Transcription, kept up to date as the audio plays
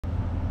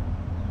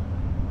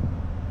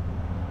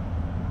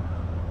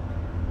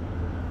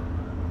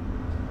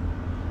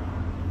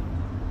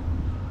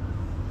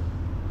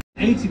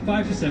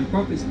85%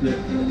 profit split,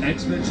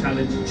 expert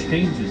challenge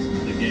changes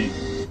the game.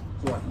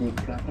 สวัสดี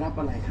ครับรับ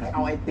อะไรครับเอ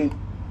าไอติม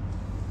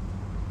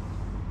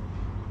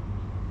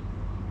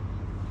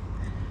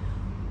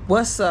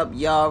What's up,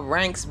 y'all?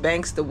 Ranks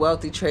Banks, the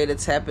wealthy trader,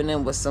 tapping in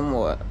with some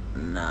more.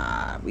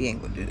 Nah, we ain't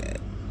gonna do that.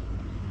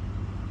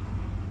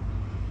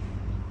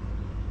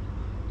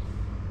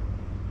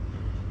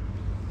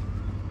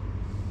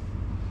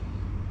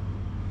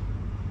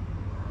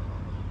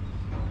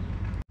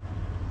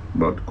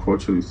 But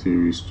quarterly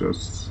theory is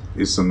just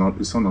it's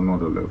on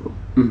another level,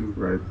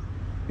 right?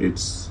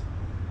 Its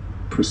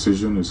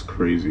precision is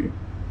crazy,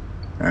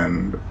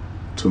 and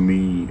to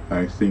me,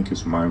 I think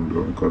it's mind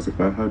blowing. Because if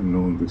I had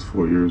known this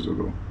 4 years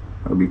ago,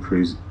 I'd be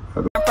crazy.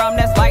 From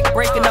that's like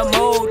breaking the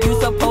mold. You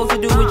supposed to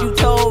do what you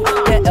told.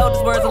 The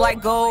elders' words are like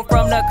gold.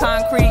 From the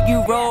concrete you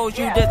rose,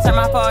 you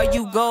determine how far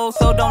you go.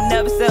 So don't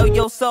never sell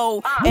your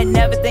soul, and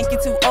never think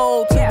you're too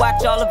old to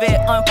watch all of it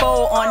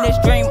unfold. On this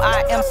dream I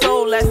am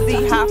sold. Let's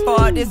see how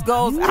far this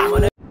goes. I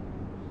wanna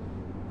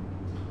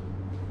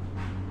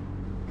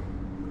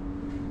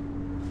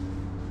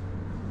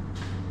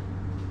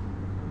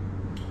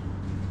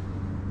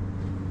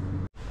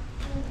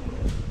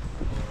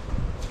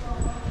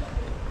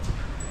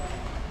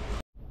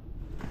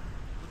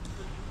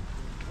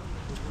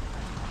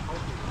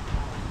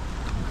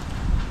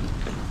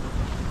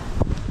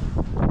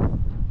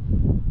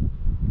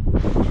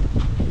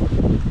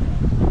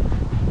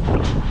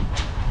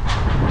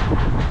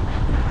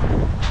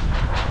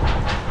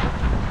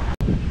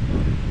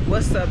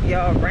What's up,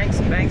 y'all? Ranks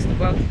Banks, the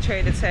wealthy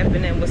trader,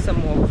 tapping in with some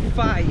more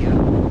fire,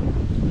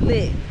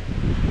 lit,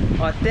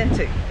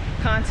 authentic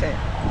content.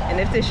 And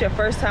if this is your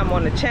first time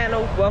on the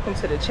channel, welcome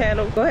to the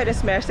channel. Go ahead and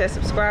smash that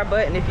subscribe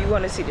button if you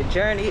want to see the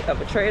journey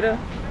of a trader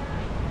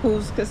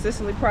who's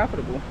consistently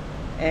profitable.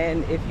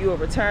 And if you're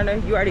a returner,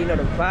 you already know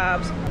the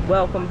vibes.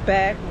 Welcome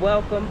back,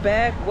 welcome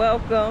back,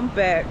 welcome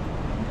back.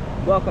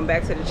 Welcome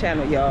back to the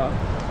channel, y'all.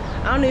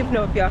 I don't even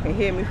know if y'all can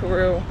hear me for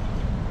real.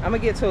 I'm gonna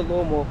get to a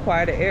little more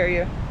quieter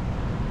area.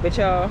 But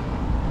y'all,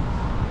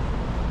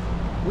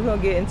 we're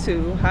gonna get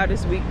into how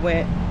this week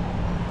went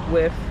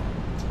with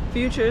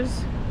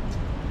futures,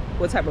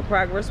 what type of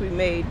progress we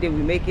made, did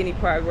we make any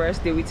progress,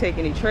 did we take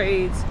any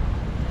trades,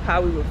 how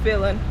we were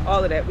feeling,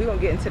 all of that. We're gonna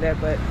get into that,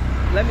 but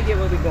let me get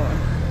where we're going.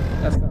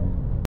 Let's go.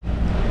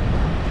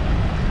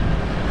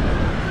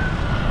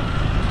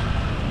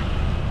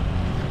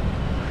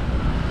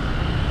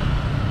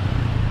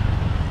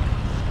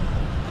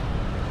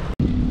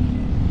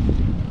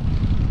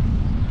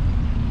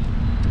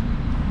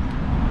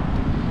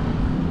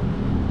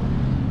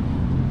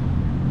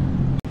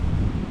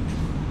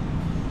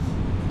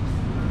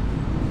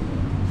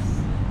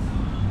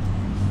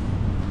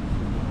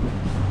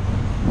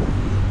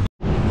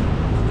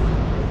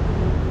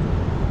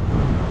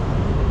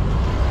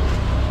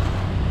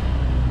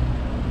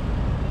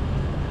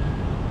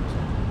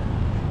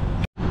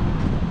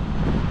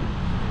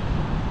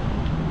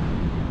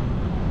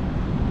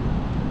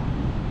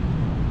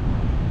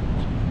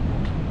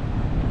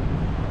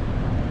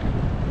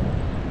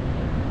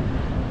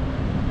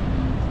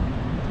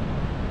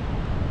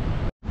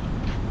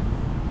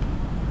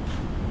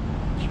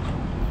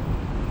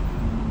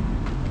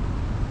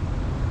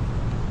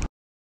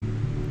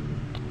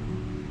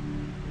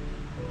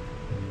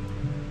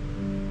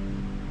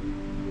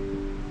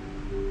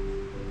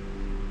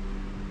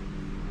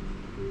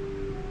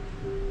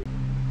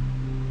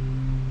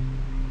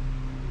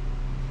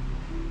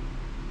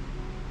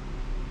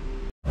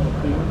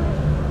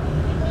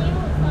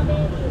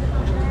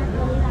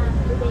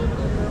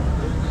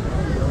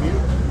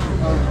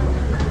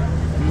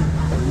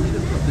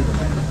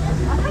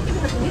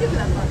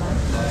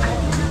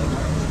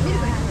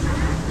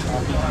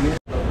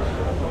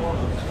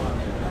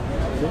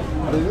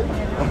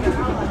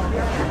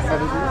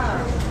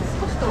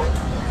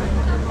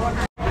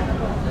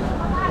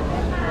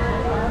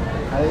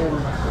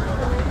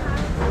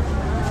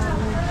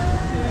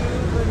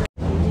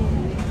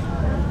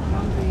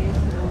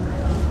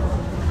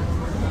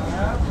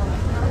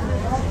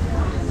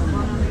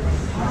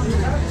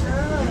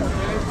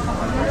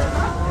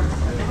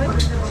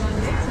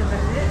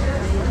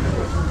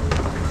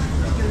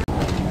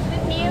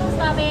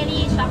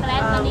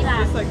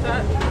 Just like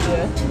that?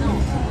 Yeah.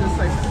 Just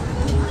like that.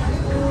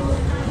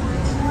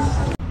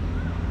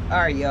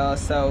 Alright, y'all,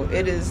 so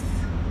it is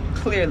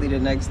clearly the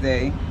next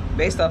day.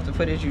 Based off the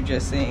footage you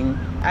just seen,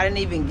 I didn't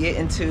even get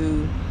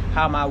into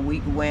how my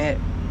week went.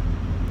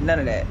 None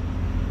of that.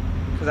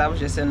 Because I was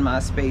just in my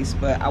space.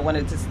 But I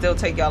wanted to still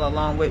take y'all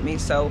along with me.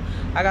 So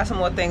I got some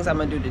more things I'm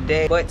going to do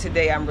today. But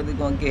today I'm really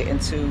going to get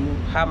into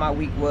how my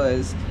week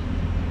was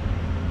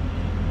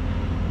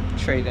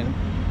trading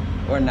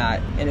or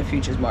not in the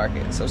futures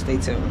market. So stay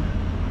tuned.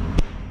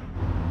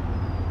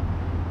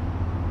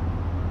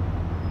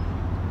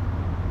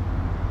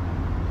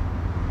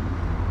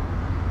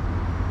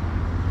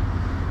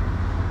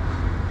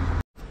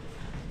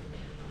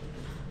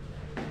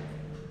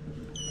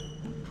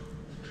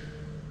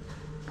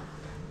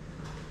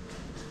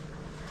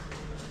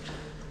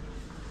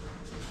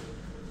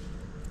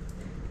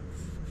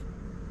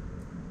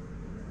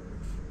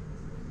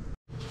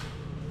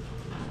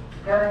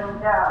 Going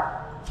down.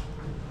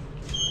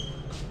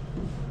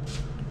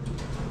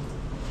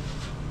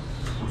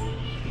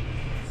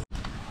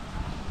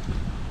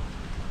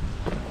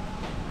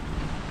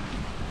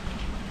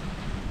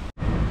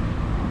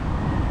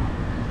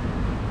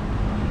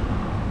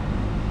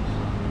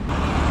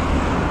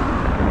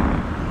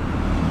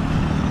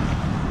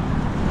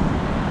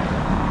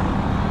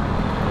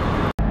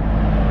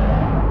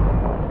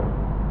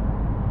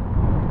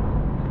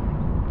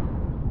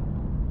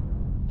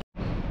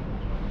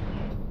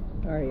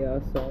 Alright,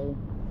 y'all, so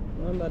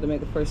I'm about to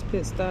make a first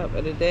pit stop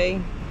of the day.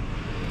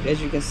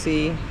 As you can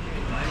see,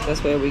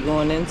 that's where we're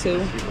going into.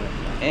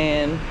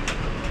 And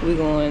we're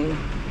going to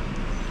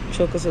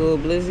choke us a little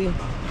blizzy,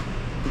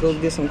 go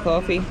get some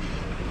coffee.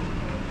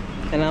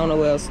 And I don't know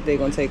where else they're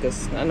going to take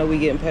us. I know we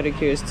getting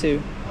pedicures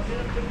too.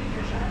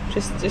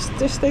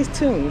 Just stay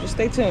tuned. Just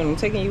stay tuned. I'm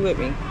taking you with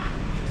me.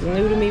 It's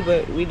new to me,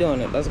 but we doing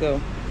it. Let's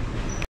go.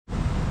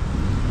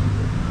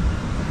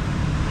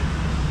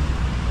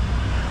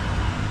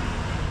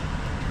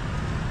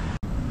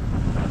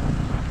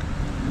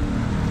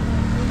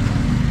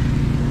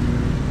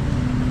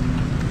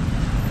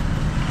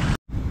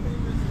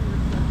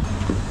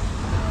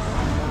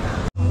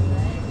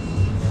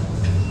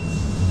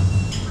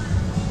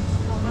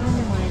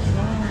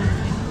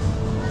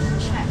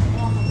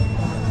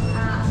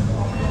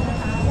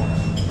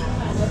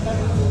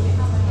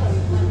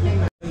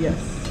 Yes.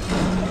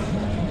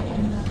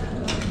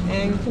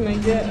 And can I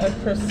get a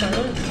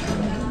croissant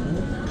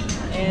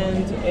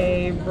and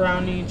a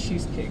brownie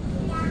cheesecake?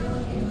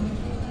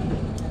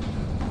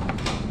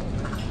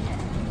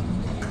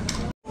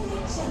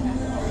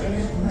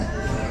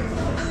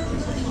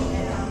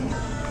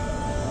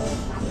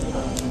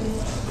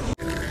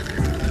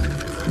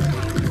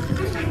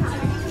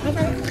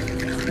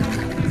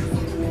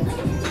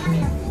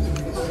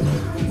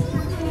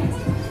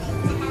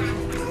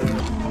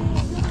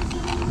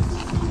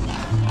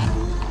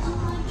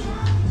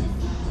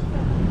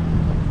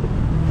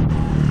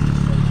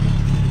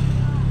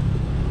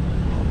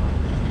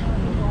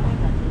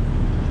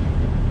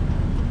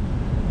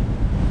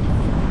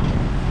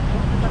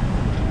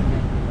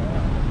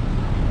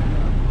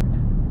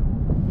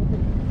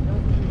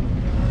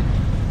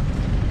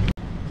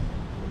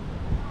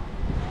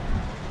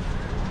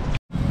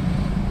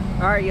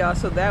 All right, y'all,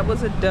 so that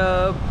was a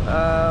dub.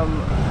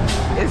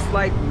 It's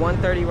like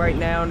 1:30 right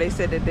now, and they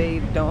said that they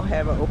don't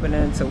have an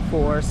opening until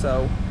 4,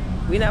 so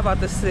we're not about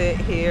to sit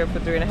here for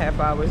 3.5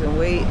 hours and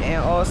wait.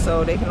 And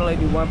also, they can only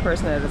do one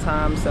person at a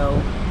time, so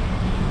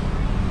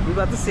we're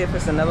about to see if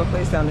it's another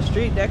place down the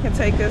street that can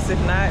take us. If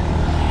not,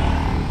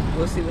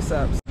 we'll see what's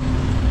up.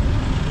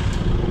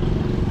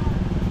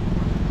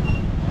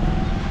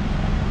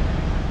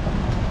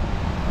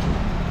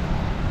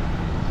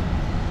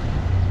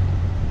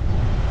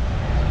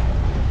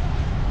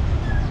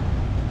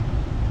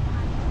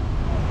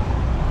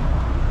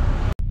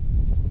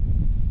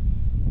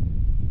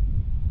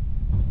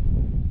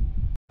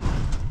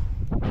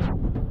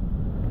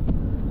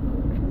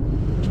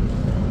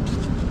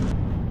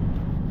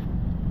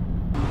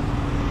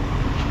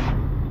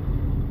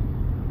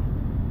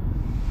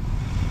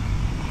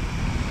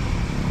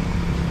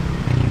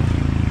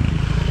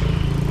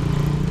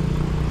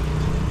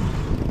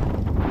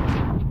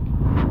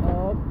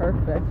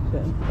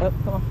 Perfection. Oh,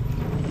 come on.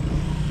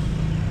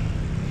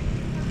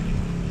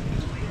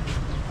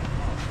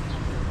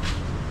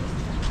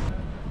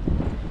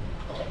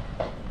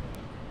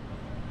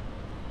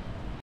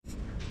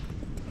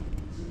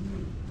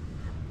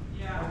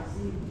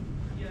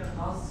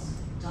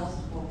 Just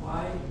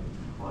vorbei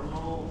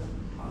von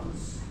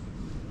Hans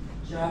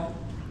Jack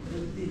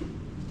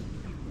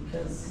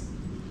because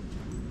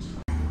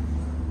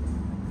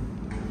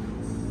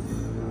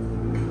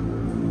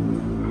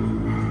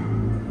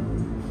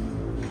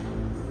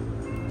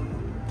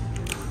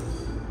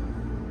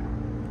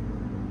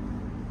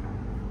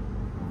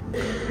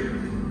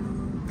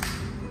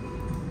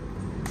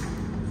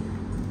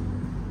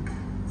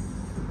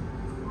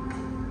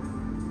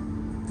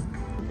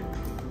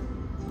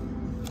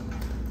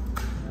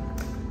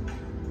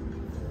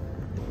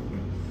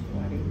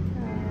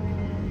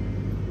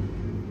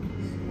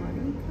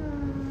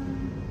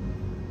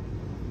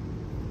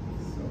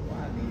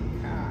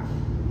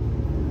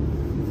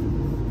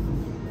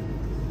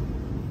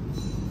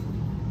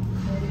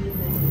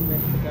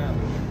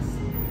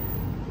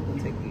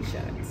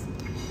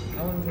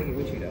I want to take it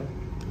with you though.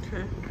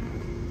 Okay.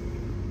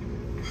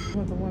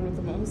 Want the one with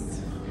the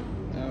most?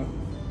 Oh.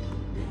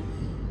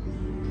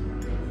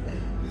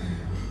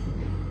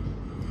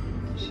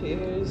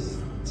 Cheers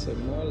to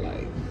more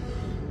life.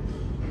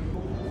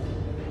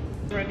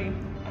 Ready.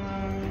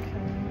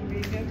 Can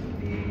we get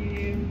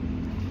the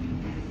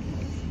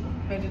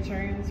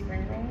vegetarian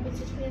spring roll?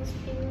 Vegetarian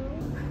spring roll.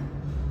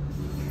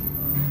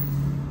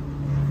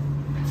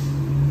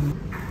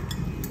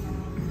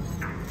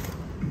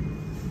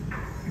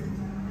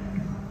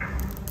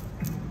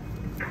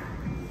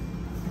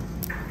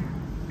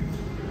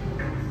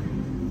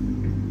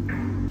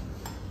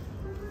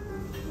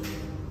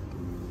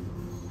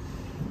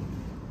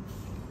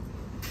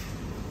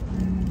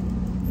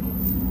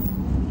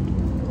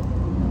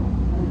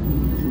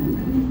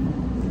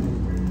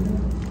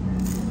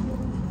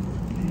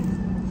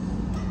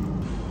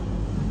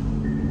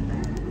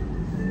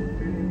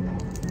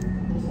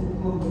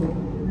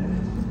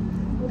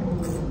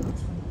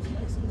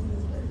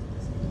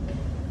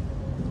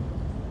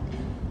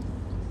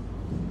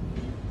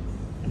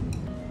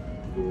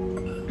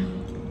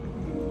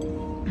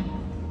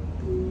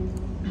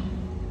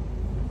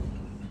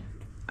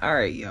 All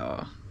right,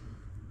 y'all.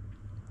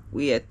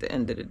 We at the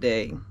end of the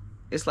day.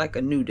 It's like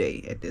a new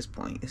day at this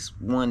point. It's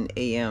 1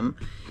 a.m.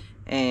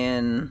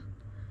 and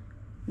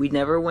we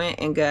never went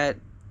and got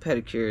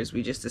pedicures.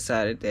 We just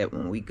decided that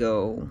when we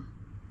go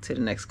to the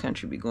next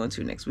country we're going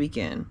to next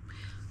weekend,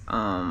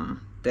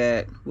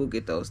 that we'll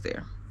get those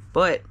there.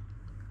 But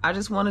I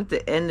just wanted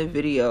to end the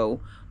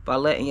video by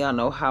letting y'all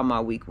know how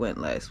my week went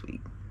last week.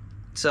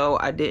 So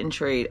I didn't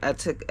trade. I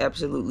took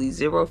absolutely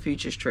zero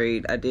futures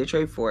trade. I did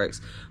trade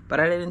Forex, but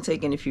I didn't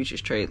take any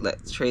futures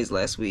trades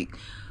last week.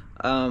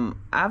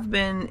 I've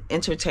been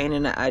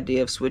entertaining the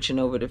idea of switching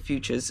over to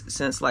futures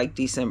since like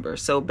December.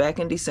 So back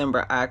in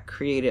December, I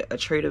created a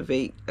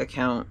Tradeovate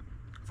account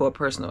for a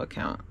personal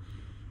account.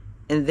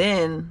 And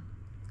then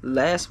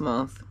last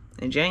month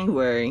in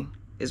January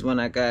is when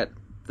I got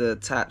the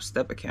Top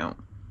Step account.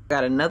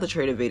 Got another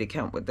Tradeovate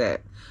account with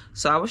that.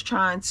 So I was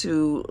trying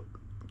to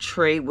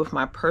trade with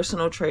my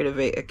personal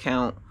Tradeovate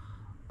account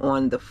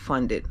on the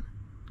funded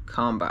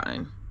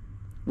combine,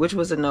 which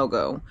was a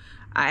no-go.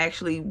 I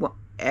actually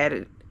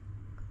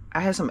I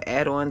had some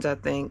add-ons, I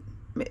think.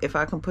 If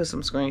I can put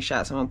some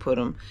screenshots, I'm gonna put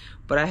them.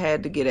 But I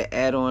had to get an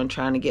add-on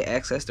trying to get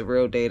access to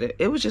real data.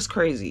 It was just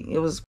crazy. It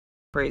was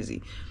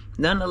crazy.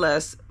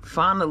 Nonetheless,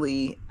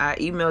 finally, I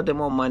emailed them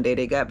on Monday.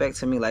 They got back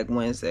to me like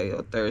Wednesday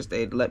or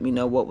Thursday to let me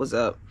know what was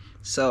up.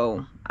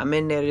 So I'm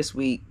in there this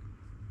week.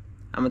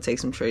 I'm gonna take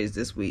some trades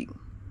this week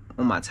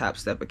on my Top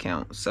Step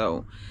account.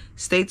 So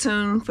stay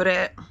tuned for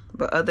that.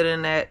 But other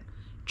than that,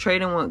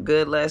 trading went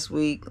good last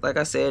week. Like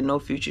I said, no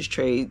futures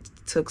trades.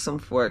 Took some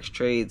Forex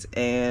trades,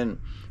 and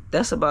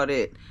that's about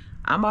it.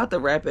 I'm about to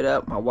wrap it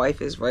up. My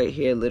wife is right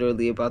here,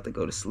 literally about to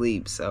go to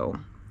sleep, so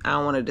I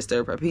don't want to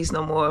disturb her peace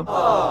no more. We're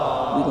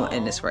gonna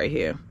end this right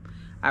here.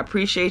 I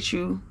appreciate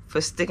you for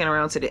sticking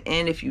around to the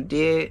end. If you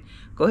did,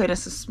 go ahead and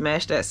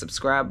smash that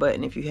subscribe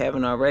button. If you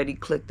haven't already,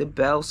 click the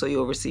bell so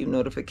you'll receive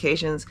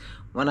notifications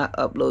when I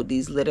upload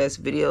these lit ass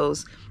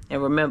videos.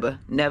 And remember,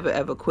 never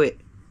ever quit.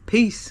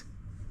 Peace.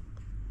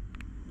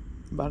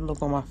 By the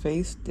look on my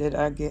face, did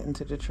I get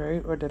into the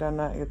trade or did I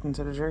not get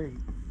into the trade?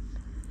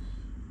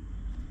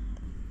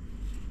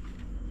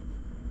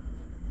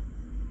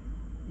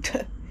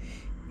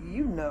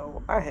 You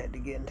know, I had to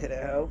get into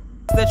that hoe.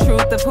 The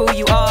truth of who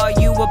you are,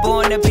 you were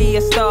born to be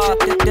a star.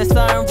 The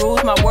sun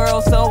rules my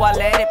world, so I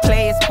let it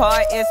play its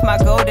part. It's my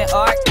golden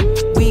arc.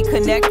 We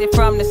connected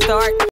from the start.